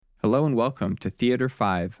Hello and welcome to Theater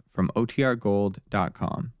 5 from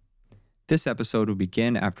OTRGold.com. This episode will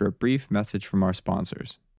begin after a brief message from our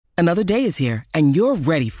sponsors. Another day is here, and you're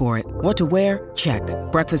ready for it. What to wear? Check.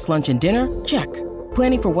 Breakfast, lunch, and dinner? Check.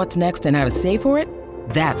 Planning for what's next and how to save for it?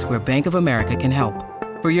 That's where Bank of America can help.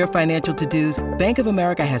 For your financial to-dos, Bank of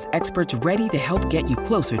America has experts ready to help get you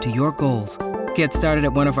closer to your goals. Get started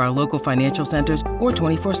at one of our local financial centers or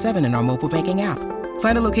 24/7 in our mobile banking app.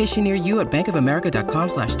 Find a location near you at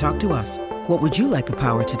bankofamerica.com/talktous. What would you like the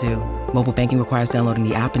power to do? Mobile banking requires downloading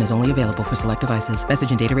the app and is only available for select devices. Message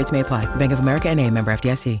and data rates may apply. Bank of America N.A., member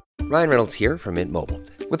FDIC. Ryan Reynolds here from Mint Mobile.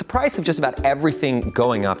 With the price of just about everything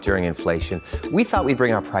going up during inflation, we thought we'd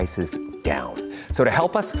bring our prices down. So to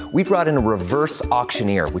help us, we brought in a reverse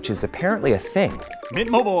auctioneer, which is apparently a thing.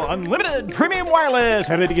 Mint Mobile Unlimited Premium Wireless.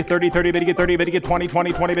 How to get 30, 30, bit to get 30, bit to get 20,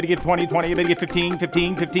 20, 20, bit to get 20, 20, bit to get 15,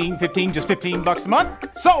 15, 15, 15, just $15 a month?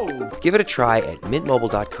 Sold! Give it a try at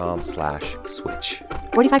mintmobile.com/switch.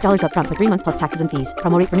 $45 up front for 3 months plus taxes and fees.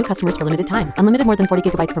 Promo rate for new customers for limited time. Unlimited more than 40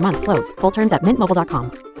 gigabytes per month. Slows full terms at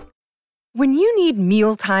mintmobile.com. When you need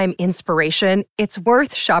mealtime inspiration, it's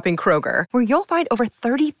worth shopping Kroger, where you'll find over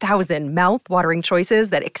 30,000 mouth-watering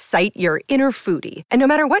choices that excite your inner foodie. And no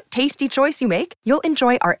matter what tasty choice you make, you'll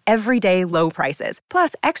enjoy our everyday low prices,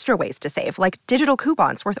 plus extra ways to save, like digital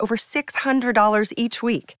coupons worth over $600 each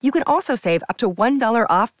week. You can also save up to $1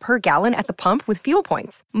 off per gallon at the pump with fuel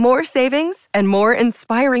points. More savings and more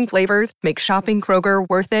inspiring flavors make shopping Kroger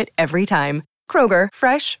worth it every time. Kroger,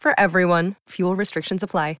 fresh for everyone. Fuel restrictions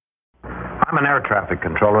apply. I'm an air traffic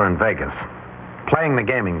controller in Vegas. Playing the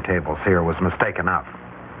gaming tables here was mistake enough.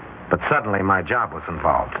 But suddenly my job was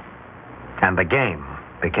involved. And the game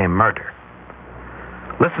became murder.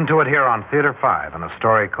 Listen to it here on Theater 5 in a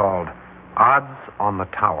story called Odds on the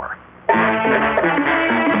Tower.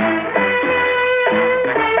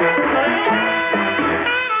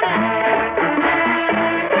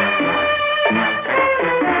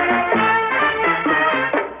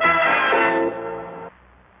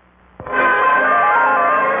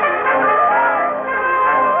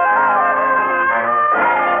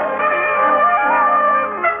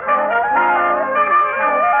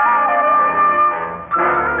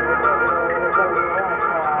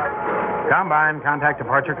 Contact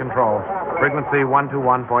departure control. Frequency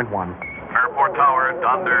 121.1. Airport tower,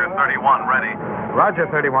 Thunder 31, ready. Roger,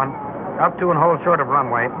 31. Up to and hold short of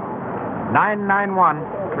runway. 991,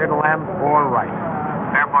 clear to land 4 right.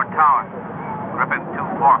 Airport tower, Griffin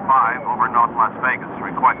 245 over North Las Vegas.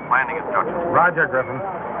 Request landing instructions. Roger, Griffin.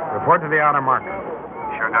 Report to the outer marker.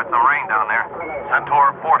 Sure got some rain down there.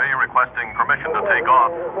 Centaur 40 requesting permission to take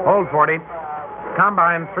off. Hold 40.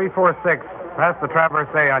 Combine 346. Pass the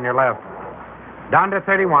Traverse A on your left. Down to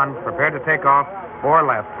 31, prepare to take off, 4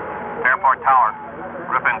 left. Airport tower,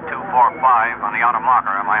 Griffin 245 on the outer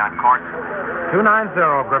marker. Am I on course?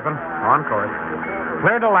 290, Griffin, on course.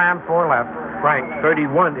 Clear to land, 4 left. Frank,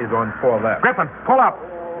 31 is on 4 left. Griffin, pull up.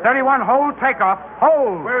 31, hold takeoff.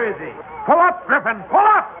 Hold. Where is he? Pull up, Griffin, pull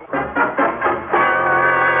up!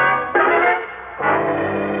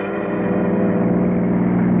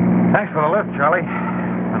 Thanks for the lift, Charlie.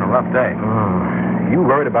 Been a rough day. You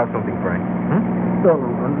worried about something, Frank?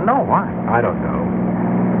 No, why? I don't know.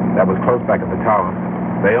 That was close back at the tower.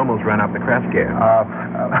 They almost ran out the crash gear.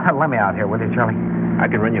 Let me out here, will you, Charlie? I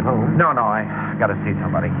can run you home. No, I gotta see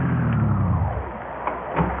somebody.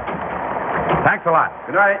 Thanks a lot.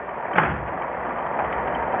 Good night.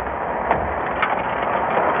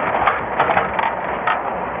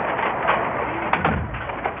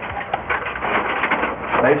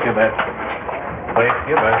 Place your bet. Place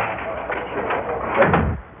your bet.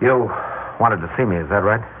 You wanted to see me, is that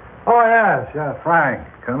right? Oh, yes, Frank,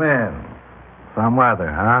 come in. Some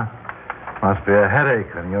weather, huh? Must be a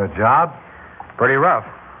headache on your job. Pretty rough.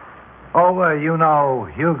 Oh, you know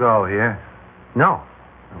Hugo here. No.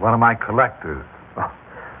 One of my collectors. Oh,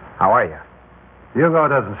 how are you? Hugo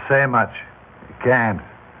doesn't say much. He can't.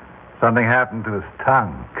 Something happened to his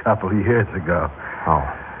tongue a couple of years ago. Oh.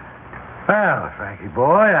 Well, Frankie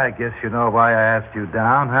boy, I guess you know why I asked you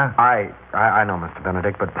down, huh? I know, Mr.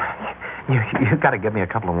 Benedict, but you got to give me a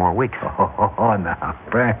couple of more weeks. Oh, now,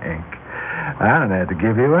 Frank. I don't have to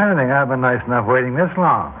give you anything. I've been nice enough waiting this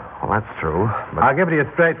long. Well, that's true, but... I'll give it to you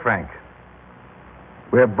straight, Frank.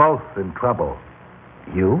 We're both in trouble.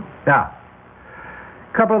 You? Yeah.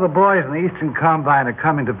 A couple of the boys in the Eastern Combine are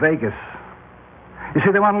coming to Vegas. You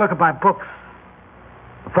see, they want to look at my books.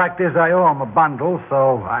 The fact is, I owe them a bundle,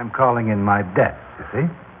 so I'm calling in my debt, you see?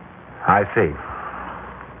 I see.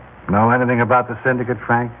 Know anything about the syndicate,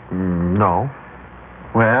 Frank? No.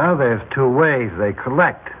 Well, there's 2 ways they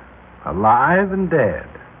collect. Alive and dead.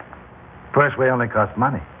 First way only costs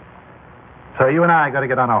money. So you and I got to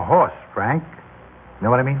get on a horse, Frank. You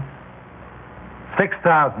know what I mean?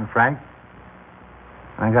 6,000, Frank.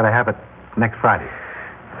 I got to have it next Friday.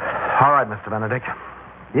 All right, Mr. Benedict.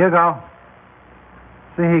 You go.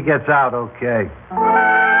 See he gets out okay.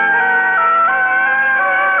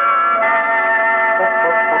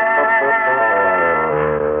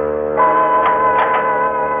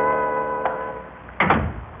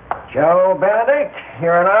 Joe Benedict,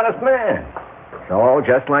 you're an honest man. So,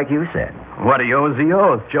 just like you said. What he owes, he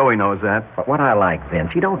owes. Joey knows that. But what I like, Vince,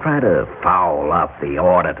 you don't try to foul up the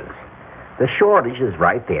auditors. The shortage is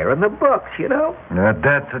right there in the books, you know. A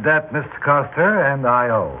debt's a debt, Mr. Coster, and I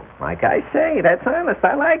owe. Like I say, that's honest.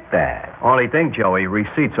 I like that. Only thing, Joey,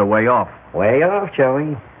 receipts are way off. Way off,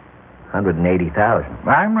 Joey. 180,000.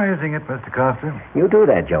 I'm raising it, Mr. Coster. You do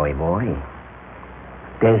that, Joey boy.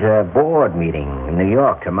 There's a board meeting in New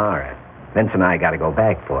York tomorrow. Vince and I got to go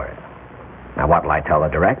back for it. Now, what'll I tell the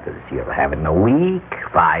directors? You'll have it in a week,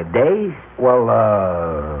 5 days? Well,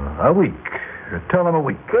 a week. Tell them a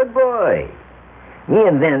week. Good boy. Me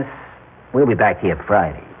and Vince, we'll be back here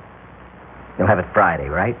Friday. You'll have it Friday,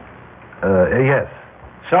 right? Yes.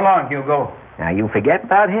 So long, Hugo. Now, you forget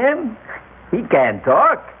about him? He can't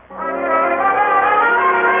talk.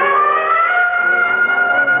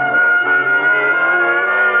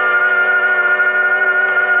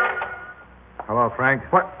 Hello, Frank.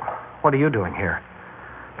 What are you doing here?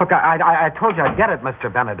 Look, I told you I'd get it, Mr.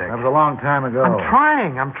 Benedict. That was a long time ago. I'm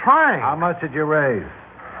trying. How much did you raise?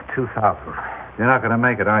 2,000. You're not going to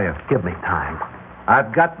make it, are you? Give me time.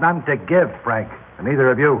 I've got none to give, Frank. And neither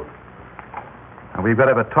of you. And we've got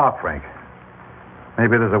to have a talk, Frank.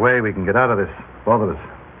 Maybe there's a way we can get out of this, both of us.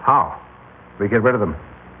 How? We get rid of them.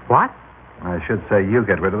 What? I should say you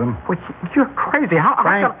get rid of them. Well, you're crazy. How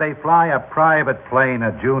Frank, they fly a private plane,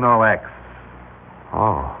 a Juno X.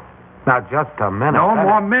 Oh. Now, just a minute. No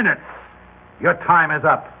more minutes. Your time is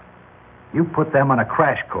up. You put them on a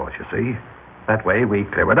crash course, you see. That way we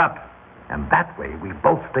clear it up. And that way we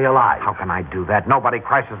both stay alive. How can I do that? Nobody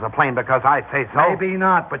crashes a plane because I say so. Maybe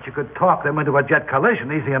not, but you could talk them into a jet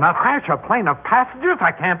collision easy enough. Crash a plane of passengers?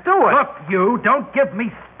 I can't do it. Look, you, don't give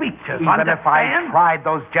me speeches. Even if I tried,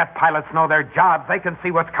 those jet pilots know their jobs. They can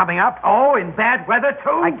see what's coming up. Oh, in bad weather,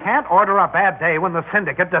 too? I can't order a bad day when the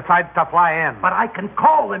syndicate decides to fly in. But I can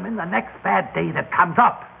call them in the next bad day that comes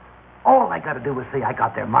up. All I got to do is say I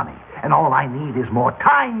got their money. And all I need is more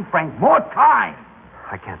time, Frank, more time.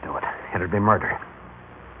 I can't do it. It'd be murder.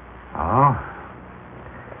 Oh?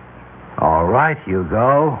 All right,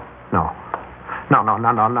 Hugo. No.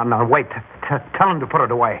 Wait. Tell him to put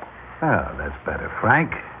it away. Oh, that's better,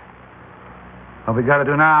 Frank. What we got to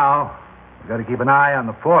do now, we got to keep an eye on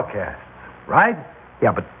the forecast, right?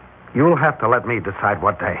 Yeah, but you'll have to let me decide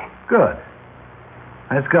what day. Good.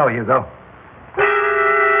 Let's go, Hugo.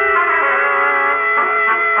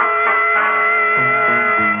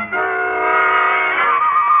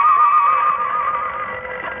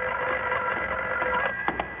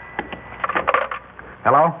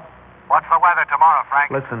 Hello? What's the weather tomorrow, Frank?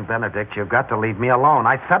 Listen, Benedict, you've got to leave me alone.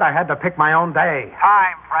 I said I had to pick my own day.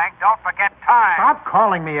 Time, Frank. Don't forget time. Stop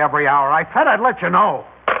calling me every hour. I said I'd let you know.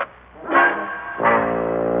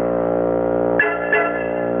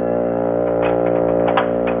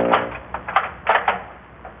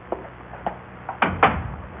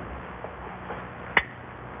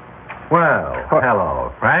 Well,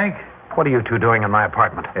 hello, Frank. What are you two doing in my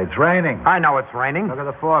apartment? It's raining. I know it's raining. Look at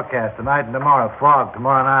the forecast. Tonight and tomorrow. Fog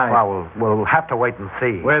tomorrow night. Well, we'll have to wait and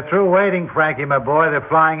see. We're through waiting, Frankie, my boy. They're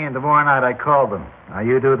flying in tomorrow night. I called them. Now,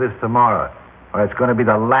 you do this tomorrow, or it's going to be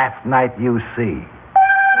the last night you see.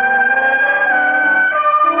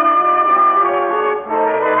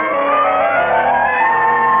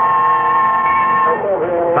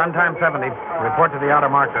 Suntime 70. Report to the outer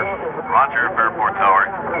marker. Roger, Fairport Tower.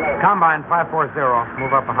 Combine 540.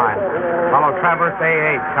 Move up behind. Follow Traverse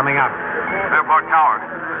A8 coming up. Fairport Tower.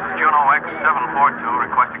 Juno X742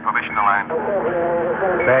 requesting permission to land.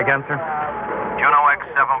 Say again, sir. Juno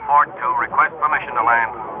X742 request permission to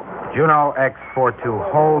land. Juno X42.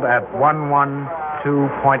 Hold at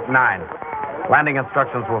 112.9. Landing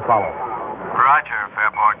instructions will follow. Roger,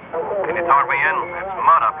 Fairport. Can you tow me in? It's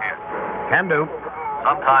mud up here. Can do.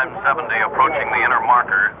 Sometime 70 approaching the inner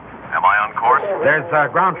marker. Am I on course? There's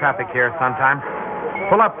ground traffic here sometime.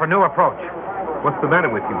 Pull up for new approach. What's the matter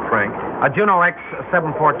with you, Frank? A Juno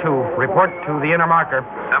X742. Report to the inner marker.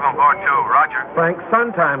 742, roger. Frank, sun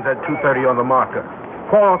time's at 2:30 on the marker.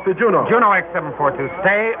 Call off the Juno. Juno X742.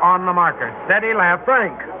 Stay on the marker. Steady left.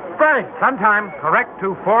 Frank! Sometime correct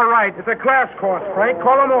to 4 right. It's a crash course, Frank.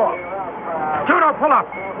 Call him off. Juno, pull up!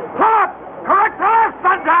 Pull up! Correct left!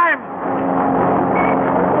 Sometime!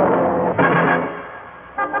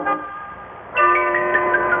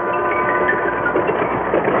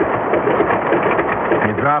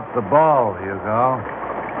 the ball, Hugo.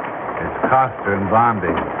 It's Coster and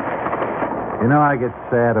Bondi. You know, I get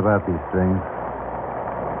sad about these things.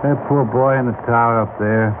 That poor boy in the tower up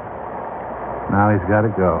there. Now he's got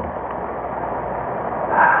to go.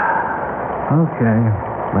 Okay,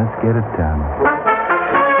 let's get it done.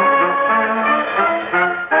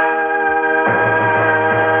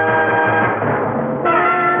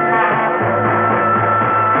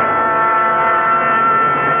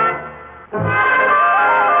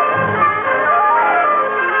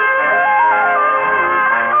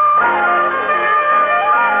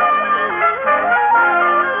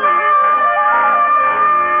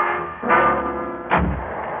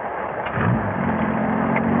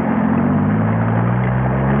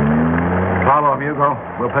 Follow him, Hugo.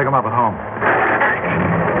 We'll pick him up at home.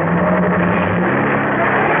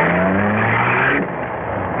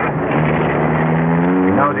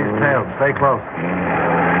 He knows he's tailed. Stay close.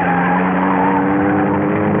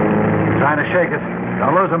 He's trying to shake us.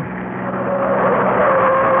 Don't lose him.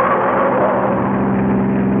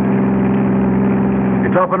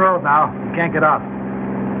 It's open road now. You can't get out.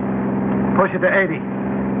 Push it to 80.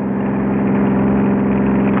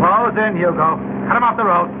 Close in, Hugo. Cut him off the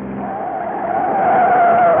road.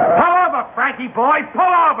 Frankie boy, pull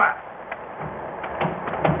over!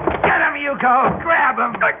 Get him, Hugo! Grab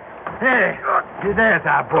him! Hey, there's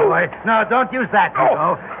our boy. No, don't use that,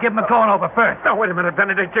 Hugo. Give him a going over first. No, wait a minute,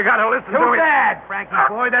 Benedict. You gotta listen to Too me. bad, Frankie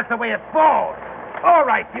boy. That's the way it falls. All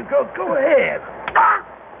right, Hugo, go ahead.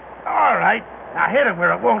 All right. Now hit him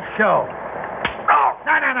where it won't show. No.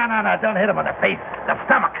 Don't hit him on the face. The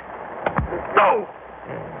stomach. No!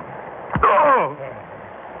 Oh!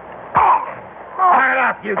 Knock it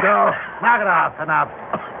off, Hugo. Knock it off. Enough.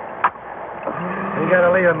 We gotta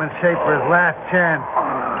leave him in shape for his last chance.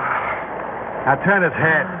 Now turn his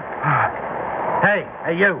head. Hey,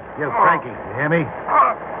 you, Frankie. You hear me?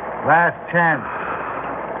 Last chance.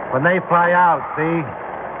 When they fly out, see?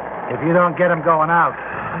 If you don't get him going out,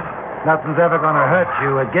 nothing's ever gonna hurt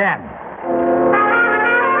you again.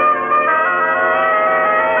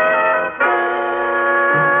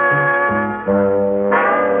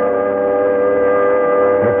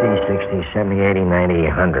 60, 70, 80, 90,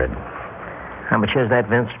 100. How much is that,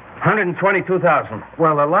 Vince? $122,000.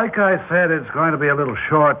 Well, like I said, it's going to be a little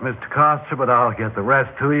short, Mr. Coster, but I'll get the rest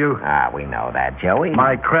to you. We know that, Joey.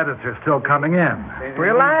 My credits are still coming in.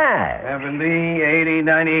 Relax. 70, 80,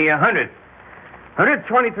 90, 100.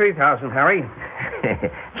 $123,000, Harry.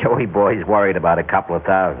 Joey boy's worried about a couple of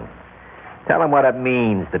thousand. Tell him what it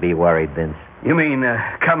means to be worried, Vince. You mean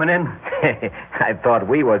coming in? I thought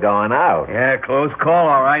we were going out. Yeah, close call,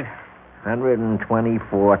 all right.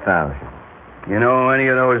 124,000. You know any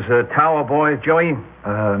of those tower boys, Joey?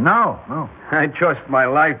 No. I trust my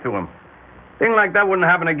life to them. Thing like that wouldn't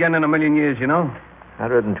happen again in a million years, you know?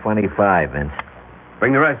 125, Vince.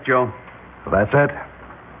 Bring the rest, Joe. So that's it?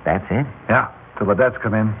 That's it? Yeah, till the debts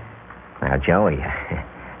come in. Now, Joey,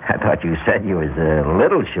 I thought you said you was a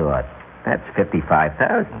little short. That's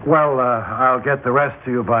 55,000. Well, I'll get the rest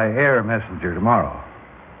to you by air messenger tomorrow.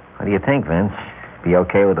 What do you think, Vince? Be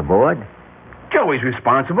okay with the board? Joey's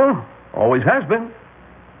responsible. Always has been.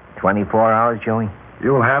 24 hours, Joey?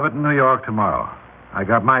 You'll have it in New York tomorrow. I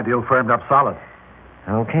got my deal firmed up solid.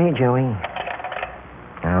 Okay, Joey.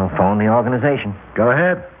 I'll phone the organization. Go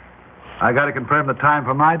ahead. I got to confirm the time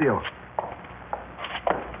for my deal.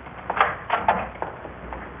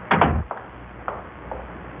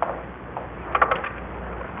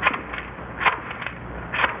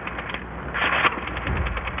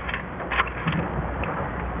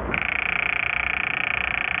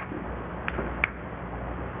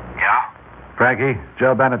 Frankie,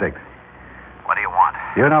 Joe Benedict. What do you want?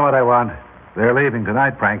 You know what I want. They're leaving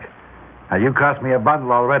tonight, Frank. Now, you cost me a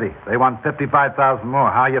bundle already. They want 55,000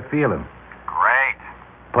 more. How you feeling? Great.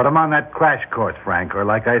 Put them on that crash course, Frank, or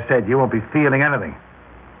like I said, you won't be feeling anything.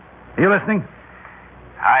 Are you listening?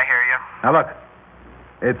 I hear you. Now, look.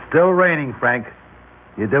 It's still raining, Frank.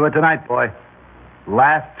 You do it tonight, boy.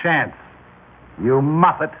 Last chance. You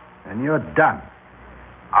muff it, and you're done.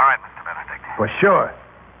 All right, Mr. Benedict. For sure.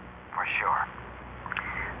 For sure.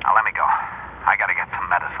 Now, let me go. I gotta get some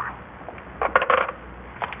medicine.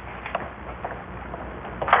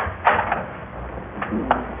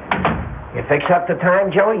 You fix up the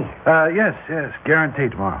time, Joey? Yes.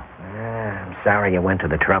 Guaranteed tomorrow. I'm sorry you went to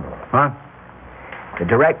the trouble. Huh? The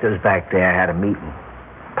directors back there had a meeting.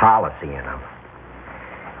 Policy, you know.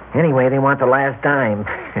 Anyway, they want the last dime.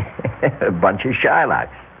 A bunch of Shylocks.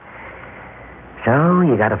 So,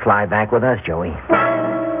 you gotta fly back with us, Joey.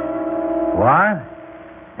 What?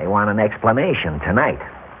 They want an explanation tonight.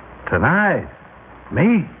 Tonight?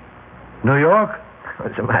 Me? New York?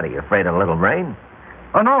 What's the matter? You afraid of a little rain?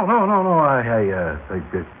 Oh, no. I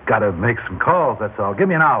gotta make some calls, that's all. Give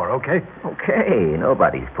me an hour, okay? Okay,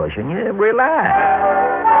 nobody's pushing you.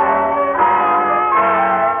 Relax.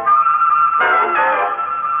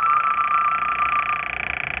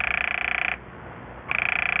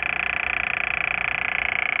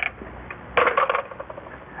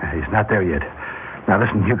 He's not there yet. Now,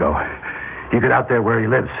 listen, Hugo. You get out there where he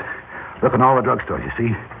lives. Look in all the drugstores, you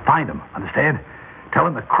see? Find him, understand? Tell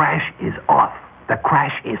him the crash is off. The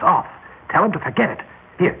crash is off. Tell him to forget it.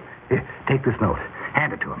 Here, take this note.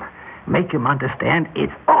 Hand it to him. Make him understand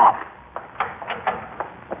it's off.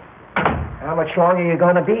 How much longer are you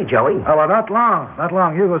going to be, Joey? Oh, well, not long. Not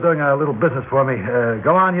long. Hugo's doing a little business for me.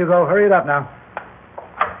 Go on, Hugo. Hurry it up now.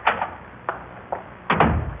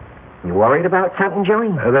 You worried about something, Joey?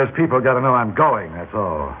 There's people got to know I'm going, that's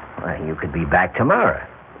all. Well, you could be back tomorrow.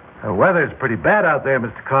 The weather's pretty bad out there,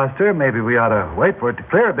 Mr. Coster. Maybe we ought to wait for it to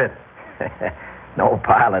clear a bit. No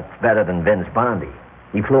pilot's better than Vince Bondi.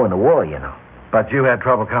 He flew in the war, you know. But you had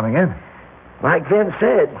trouble coming in. Like Vince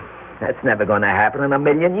said, that's never going to happen in a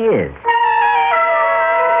million years.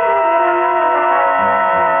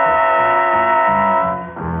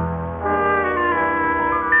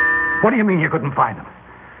 What do you mean you couldn't find him?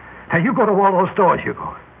 Now, you go to all those stores,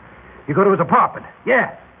 Hugo. You go to his apartment.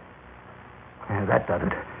 Yeah, that does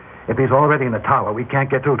it. If he's already in the tower, we can't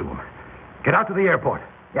get through to him. Get out to the airport.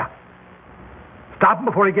 Yeah. Stop him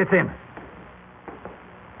before he gets in.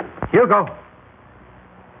 Hugo.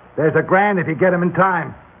 There's $1,000 if you get him in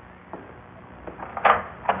time.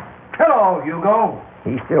 Hello, Hugo.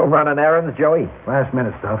 He's still running errands, Joey? Last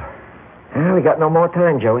minute stuff. Yeah, we got no more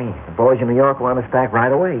time, Joey. The boys in New York want us back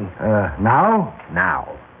right away. Now?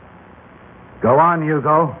 Now. Go on,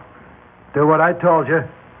 Hugo. Do what I told you.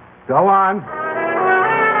 Go on.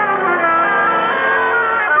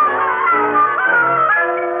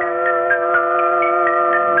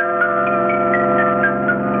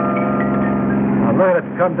 I'll let it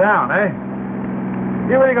come down, eh?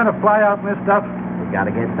 You really going to fly out in this stuff? We got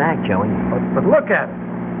to get back, Joey. But look at it.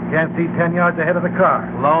 Can't see 10 yards ahead of the car.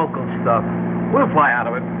 Local stuff. We'll fly out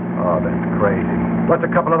of it. Oh, that's crazy. What's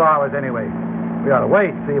a couple of hours anyway? We ought to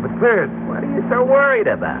wait, see if it clears. What are you so worried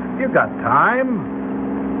about? You got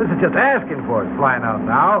time. This is just asking for it, flying out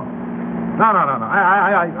now. No.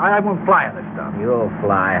 I won't fly in this stuff. You'll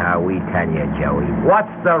fly how we tell you, Joey.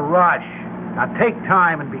 What's the rush? Now take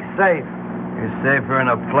time and be safe. You're safer in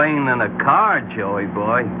a plane than a car, Joey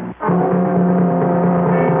boy.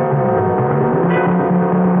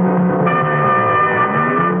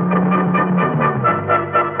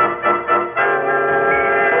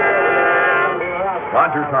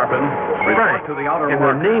 Roger Tarpon, report to the outer In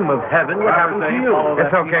the name of heaven, what happened to you?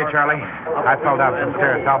 It's okay, Charlie. I fell down some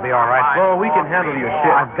stairs. I'll be all right. Oh, we can handle your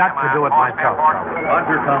shit. I've got to do it myself, Charlie.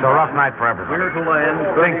 Roger, It's a rough night for everybody. Clear to land,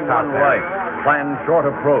 Things out 31 there. right. Plan short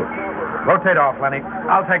approach. Rotate off, Lenny.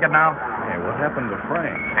 I'll take it now. Hey, what happened to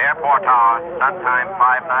Frank? Airport Tower, sun time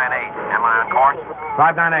 598. Am I on course?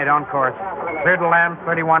 598 on course. Clear to land,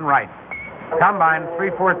 31 right. Combine,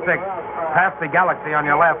 346. Past the Galaxy on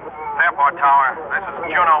your left. Airport Tower, this is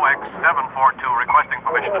Juno X742 requesting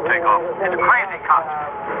permission to take off. It's crazy, Costa.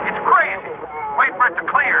 It's crazy. Wait for it to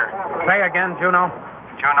clear. Say again, Juno.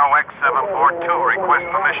 Juno X742 requests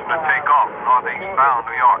permission to take off, northeast bound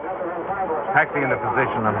New York. Taxi into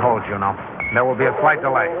position and hold, Juno. There will be a slight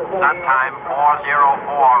delay. Sun time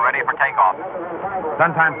 404, ready for takeoff.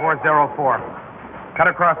 Sun time 404. Cut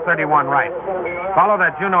across 31 right. Follow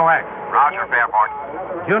that Juno X. Roger, Fairport.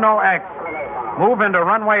 Juno X. Move into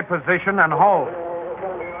runway position and hold.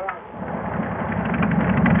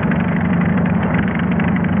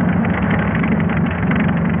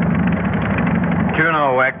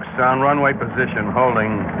 Juno X on runway position,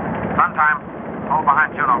 holding. Sun time. Hold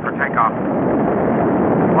behind Juno for takeoff.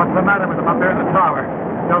 What's the matter with them up there in the tower?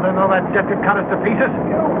 Don't they know that jet could cut us to pieces?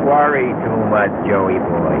 Don't worry too much, Joey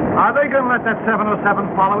boy. Are they going to let that 707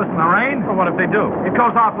 follow us in the rain? Well, what if they do? It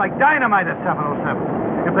goes off like dynamite at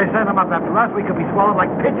 707. If they send them up after us, we could be swallowed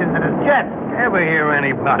like pigeons in his jet. Ever hear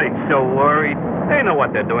anybody so worried? They know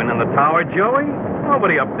what they're doing in the tower, Joey.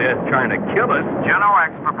 Nobody up there is trying to kill us. Juno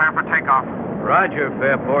X, prepare for takeoff. Roger,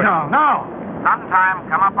 Fairport. No. Sun time,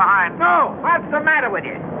 come up behind. No. What's the matter with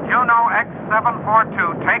you? Juno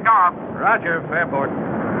X742, take off. Roger, Fairport.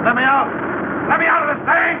 Let me out. Let me out of this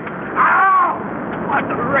thing. Ow! What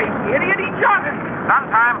the race, idiot? He shot it. Sun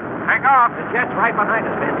time, take off. The jet's right behind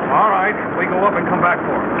us, Vince. All right, we go up and come back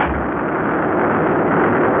for it.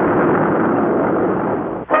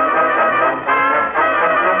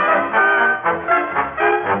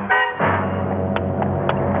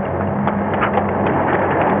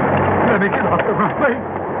 Let me get off the runway.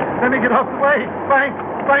 Get off the way.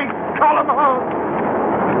 Frank, call him out.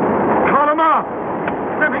 Call him out.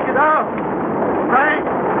 Let me get out.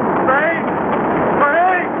 Frank.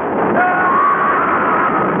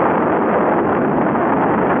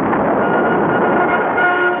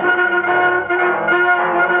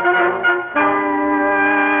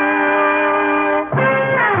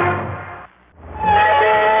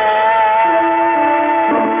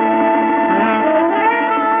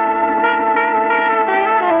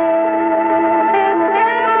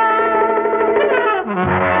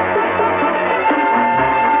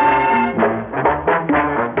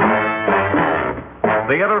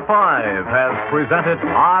 Theater 5 has presented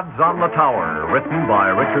Odds on the Tower, written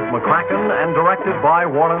by Richard McCracken and directed by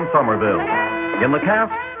Warren Somerville. In the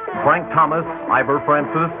cast, Frank Thomas, Ivor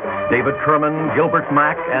Francis, David Kerman, Gilbert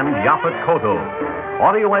Mack, and Yaphet Kotto.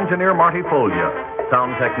 Audio engineer Marty Folia.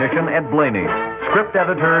 Sound technician Ed Blaney. Script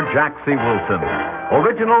editor Jack C. Wilson.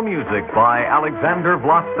 Original music by Alexander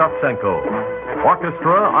Vlastotsenko.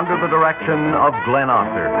 Orchestra under the direction of Glenn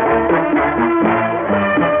Osser.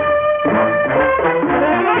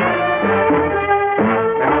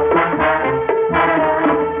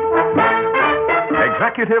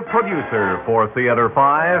 Executive producer for Theater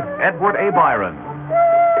 5, Edward A. Byron.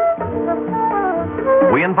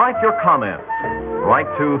 We invite your comments. Write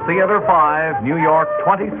to Theater 5, New York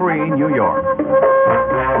 23, New York.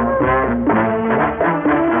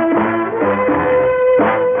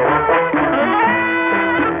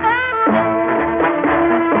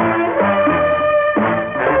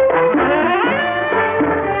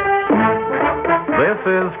 This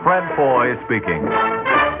is Fred Foy speaking.